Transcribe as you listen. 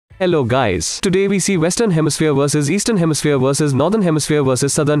Hello guys. Today we see Western Hemisphere versus Eastern Hemisphere versus Northern Hemisphere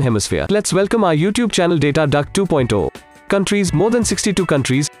versus Southern Hemisphere. Let's welcome our YouTube channel Data Duck 2.0. Countries, more than 62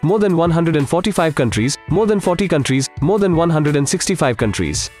 countries, more than 145 countries, more than 40 countries, more than 165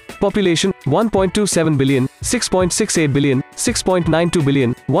 countries. Population, 1.27 billion, 6.68 billion, 6.92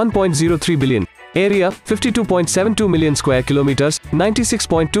 billion, 1.03 billion. Area, 52.72 million square kilometers,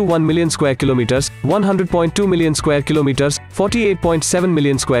 96.21 million square kilometers, 100.2 million square kilometers, 48.7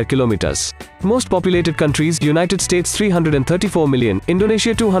 million square kilometers. Most populated countries: United States 334 million,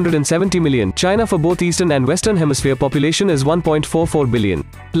 Indonesia 270 million, China. For both Eastern and Western Hemisphere, population is 1.44 billion.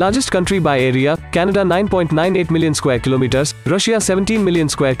 Largest country by area: Canada 9.98 million square kilometers, Russia 17 million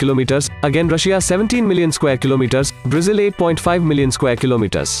square kilometers, again Russia 17 million square kilometers, Brazil 8.5 million square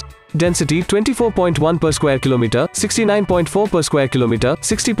kilometers. Density, 24.1 per square kilometer, 69.4 per square kilometer,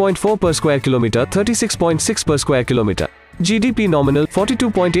 60.4 per square kilometer, 36.6 per square kilometer. GDP nominal,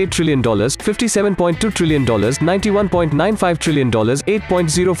 $42.8 trillion, $57.2 trillion, $91.95 trillion,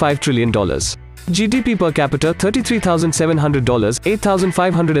 $8.05 trillion. GDP per capita, $33,700,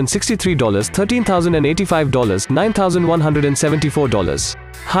 $8,563, $13,085, $9,174.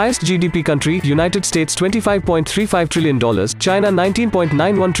 Highest GDP country: United States $25.35 trillion, China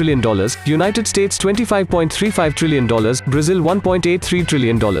 $19.91 trillion, United States $25.35 trillion, Brazil $1.83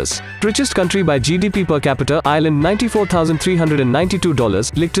 trillion. Richest country by GDP per capita: Ireland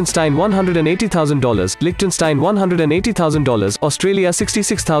 $94,392, Liechtenstein $180,000, Liechtenstein $180,000, Australia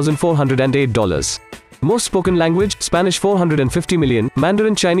 $66,408. Most spoken language: Spanish 450 million,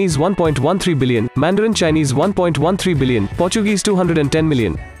 Mandarin Chinese 1.13 billion, Mandarin Chinese 1.13 billion, Portuguese 210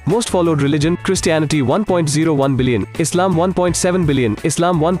 million. Most followed religion: Christianity 1.01 billion, Islam 1.7 billion,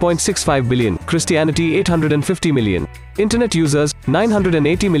 Islam 1.65 billion, Christianity 850 million. Internet users: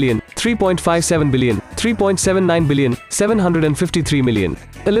 980 million, 3.57 billion, 3.79 billion, 753 million.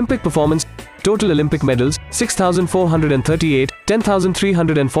 Olympic performance: total Olympic medals: 6,438,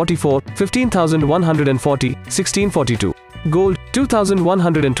 10,344, 15,140, 1642. Gold,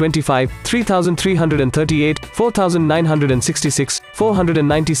 2,125, 3,338, 4,966,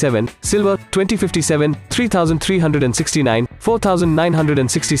 497. Silver, 2057, 3,369,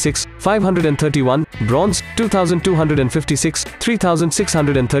 4,966, 531. Bronze, 2,256,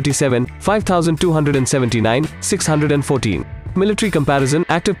 3,637, 5,279, 614. Military comparison: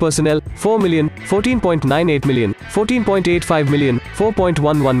 active personnel 4 million, 14.98 million, 14.85 million,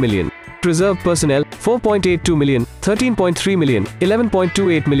 4.11 million. Reserve personnel 4.82 million, 13.3 million,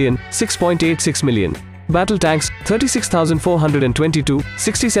 11.28 million, 6.86 million. Battle tanks: 36,422,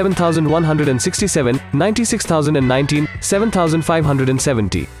 67,167, 96,019,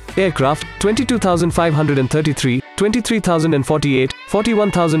 7,570. Aircraft: 22,533, 23,048,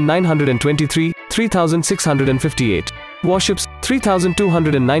 41,923, 3,658. Warships: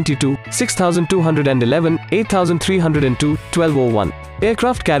 3,292, 6,211, 8,302, 1201.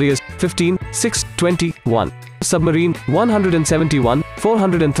 Aircraft carriers: 15, 6, 20, 1. Submarine: 171,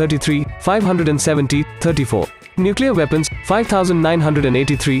 433, 570, 34. Nuclear weapons: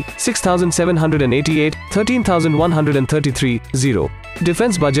 5,983, 6,788, 13,133, 0.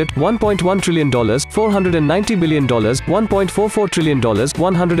 Defense budget: $1.1 trillion, $490 billion, $1.44 trillion,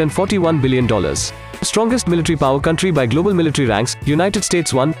 $141 billion. Strongest military power country by global military ranks: United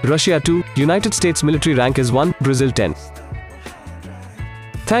States 1, Russia 2, United States military rank is 1, Brazil 10.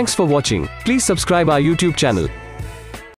 Thanks for watching. Please subscribe our YouTube channel.